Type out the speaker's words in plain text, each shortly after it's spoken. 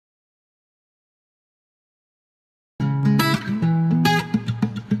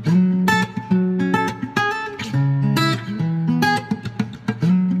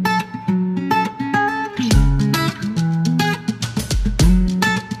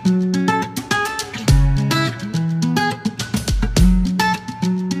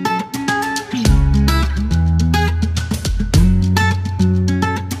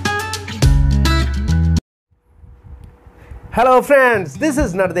Hello friends, this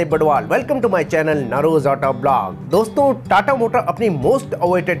is Nardev Badwal. Welcome to my channel नारूज auto blog. दोस्तों, Tata motor अपनी most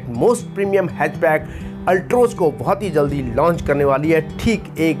awaited most premium hatchback Altroz को बहुत ही जल्दी launch करने वाली है,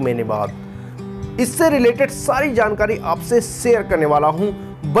 ठीक 1 महीने बाद। इससे रिलेटेड सारी जानकारी आपसे शेयर करने वाला हूं।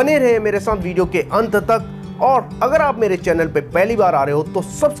 बने रहे मेरे साथ वीडियो के अंत तक। और अगर आप मेरे चैनल पे पहली बार आ रहे हो तो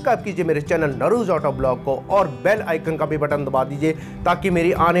सब्सक्राइब कीजिए मेरे चैनल नारूज ऑटो ब्लॉग को और बेल आइकन का भी बटन दबा दीजिए ताकि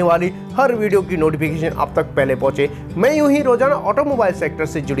मेरी आने वाली हर वीडियो की नोटिफिकेशन आप तक पहले पहुंचे। मैं यूं ही रोजाना ऑटोमोबाइल सेक्टर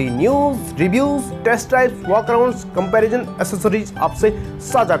से जुड़ी news, reviews, test drives, walk arounds, comparison, accessories आपसे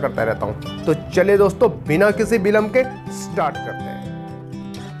साझा करता रहता हूं। तो चलिए दोस्तों, बिना किसी विलंब के स्टार्ट करते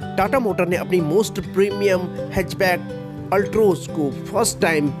हैं। टाटा मोटर ने अपनी मोस्ट प्रीमियम हैचबैक अल्ट्रोज को first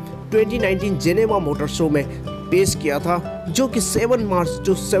time 2019 Geneva motor show में पेश किया था, जो कि 7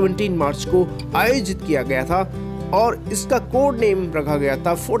 मार्च को आयोजित किया गया था और इसका कोड नेम रखा गया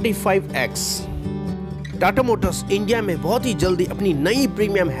था 45X। टाटा मोटर्स इंडिया में बहुत ही जल्दी अपनी नई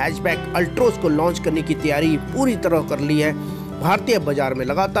प्रीमियम हैचबैक अल्ट्रोज को लॉन्च करने की तैयारी पूरी तरह कर ली है। भारतीय बाजार में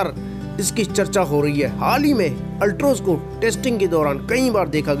लगातार इसकी चर्चा हो रही है। हाल ही में अल्ट्रोज को टेस्टिंग के दौरान कई बार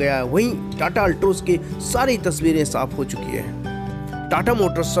देखा गया है। वहीं टाटा अल्ट्रोज की सारी तस्वीरें साफ हो चुकी है। टाटा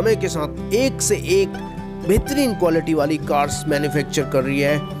मोटर्स समय के साथ एक से एक बेहतरीन क्वालिटी वाली कार्स मैन्युफैक्चर कर रही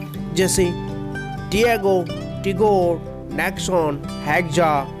है, जैसे टियागो, टिगोर, नेक्सॉन, हैक्जा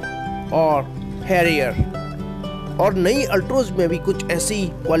और हैरियर। और नई अल्ट्रोज में भी कुछ ऐसी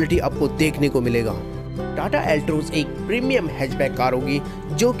क्वालिटी आपको देखने को मिलेगा। टाटा अल्ट्रोज एक प्रीमियम हैचबैक कार होगी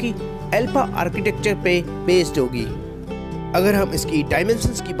जो कि अल्फा आर्किटेक्चर पे बेस्ड होगी। अगर हम इसकी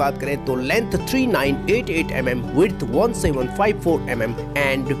डायमेंशंस की बात करें तो length 3988 mm, width 1754 mm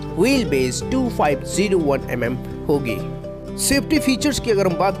and wheel base 2501 mm होगी। सेफ्टी फीचर्स की अगर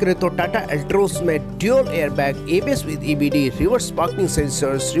हम बात करें तो टाटा अल्ट्रोज में dual airbag, ABS with EBD, reverse parking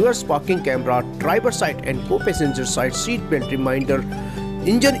sensors, reverse parking camera, driver side and को passenger side seat belt reminder,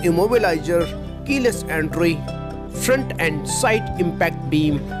 engine immobiliser, keyless entry, front end side impact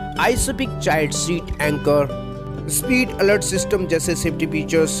beam, ISOFIX child seat anchor, speed alert system जैसे safety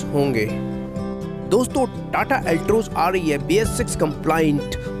features होंगे। दोस्तों, टाटा अल्ट्रोज आ रही है BS6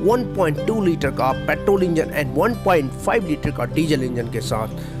 complaint 1.2 litre का petrol engine and 1.5 litre का diesel engine के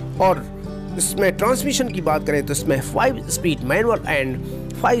साथ। और इसमें ट्रांसमिशन की बात करें तो इसमें 5 speed manual and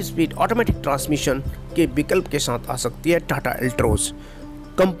 5 speed automatic transmission के विकल्प के साथ आ सकती है टाटा अल्ट्रोज।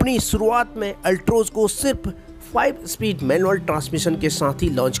 कंपनी शुरुआत में अल्ट्रोज को सिर्फ 5 स्पीड मैनुअल ट्रांसमिशन के साथ ही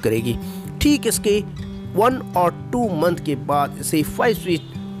लॉन्च करेगी। ठीक इसके 1 और 2 मंथ के बाद इसे 5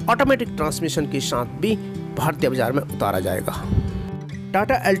 स्पीड ऑटोमेटिक ट्रांसमिशन के साथ भी भारतीय बाजार में उतारा जाएगा।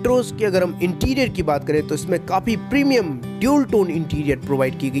 टाटा अल्ट्रोज की अगर हम इंटीरियर की बात करें तो इसमें काफ़ी premium dual tone interior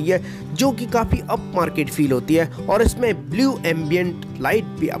provide की गई है, जो कि काफ़ी अप मार्केट फील होती है। और इसमें ब्लू एम्बिएंट लाइट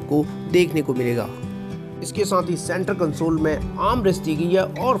भी आपको देखने को मिलेगा। इसके साथ ही सेंटर कंसोल में आर्म रेस्ट दी गई है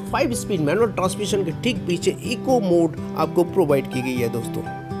और 5 स्पीड मैनुअल ट्रांसमिशन के ठीक पीछे इको मोड आपको प्रोवाइड की गई है दोस्तों।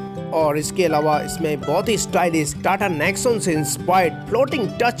 और इसके अलावा इसमें बहुत ही स्टाइलिश टाटा नेक्सॉन से inspired floating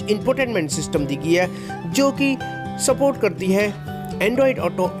touch infotainment system दी गई है, जो कि सपोर्ट करती है Android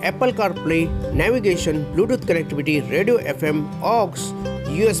auto, Apple CarPlay, navigation, Bluetooth connectivity, radio FM, aux,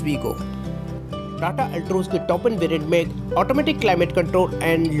 USB को। टाटा अल्ट्रोज के टॉप एंड वेरिएंट में automatic climate control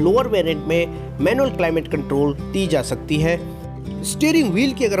and lower variant में मैनुअल क्लाइमेट कंट्रोल दी जा सकती है। स्टीयरिंग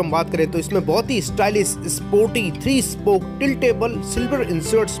व्हील की अगर हम बात करें तो इसमें बहुत ही stylish sporty 3 spoke tiltable silver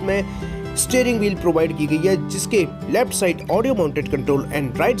inserts में स्टीयरिंग व्हील प्रोवाइड की गई है, जिसके left side audio mounted control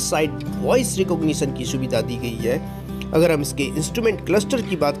and right side voice recognition की सुविधा दी गई है। अगर हम इसके इंस्ट्रूमेंट क्लस्टर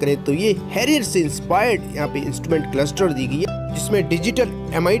की बात करें तो ये हैरियर से इंस्पायर्ड यहाँ पे इंस्ट्रूमेंट क्लस्टर दी गई है, जिसमें डिजिटल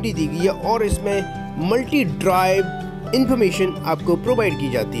MID दी गई है और इसमें मल्टी ड्राइव इंफॉर्मेशन आपको प्रोवाइड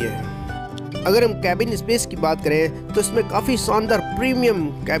की जाती है। अगर हम कैबिन स्पेस की बात करें तो इसमें काफ़ी शानदार प्रीमियम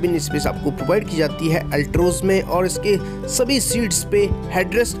कैबिन स्पेस आपको प्रोवाइड की जाती है अल्ट्रोज में। और इसके सभी सीट्स पे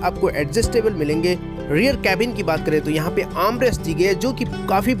हेडरेस्ट आपको एडजस्टेबल मिलेंगे। रियर कैबिन की बात करें तो यहाँ पे आर्म रेस्ट दी गई है, जो कि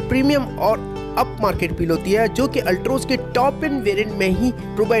काफ़ी प्रीमियम और अप मार्केट फील होती है, जो कि अल्ट्रोज के टॉप एंड वेरिएंट में ही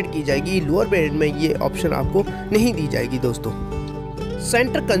प्रोवाइड की जाएगी। लोअर वेरिएंट में ये ऑप्शन आपको नहीं दी जाएगी दोस्तों।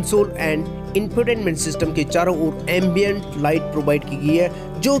 Centre console and infotainment system के चारों ओर एम्बिएंट लाइट प्रोवाइड की गई है,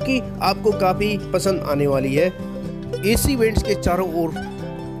 जो कि आपको काफ़ी पसंद आने वाली है। AC वेंट्स के चारों ओर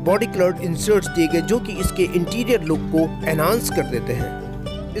बॉडी कलर्ड इंसर्ट्स दिए गए, जो कि इसके इंटीरियर लुक को एनहांस कर देते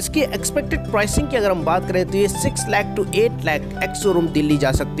हैं। इसके एक्सपेक्टेड प्राइसिंग की अगर हम बात करें तो ये 6 लाख to 8 लाख एक्स-शोरूम दिल्ली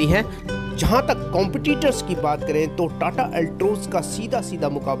जा सकती है। जहां तक कॉम्पिटिटर्स की बात करें तो टाटा अल्ट्रोज का सीधा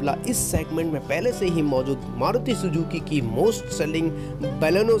मुकाबला इस सेगमेंट में पहले से ही मौजूद मारुति सुजुकी की मोस्ट सेलिंग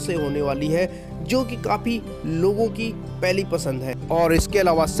बैलेनो से होने वाली है, जो कि काफ़ी लोगों की पहली पसंद है। और इसके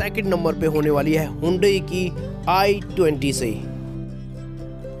अलावा सेकंड नंबर पे होने वाली है HYUNDAI की i20 से।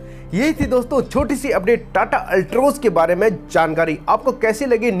 यही थी दोस्तों छोटी सी अपडेट टाटा अल्ट्रोज के बारे में जानकारी। आपको कैसी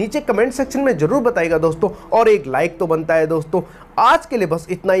लगी नीचे कमेंट सेक्शन में जरूर बताइएगा दोस्तों, और एक लाइक तो बनता है दोस्तों। आज के लिए बस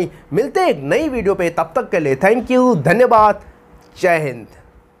इतना ही, मिलते हैं एक नई वीडियो पे, तब तक के लिए थैंक यू, धन्यवाद, जय हिंद।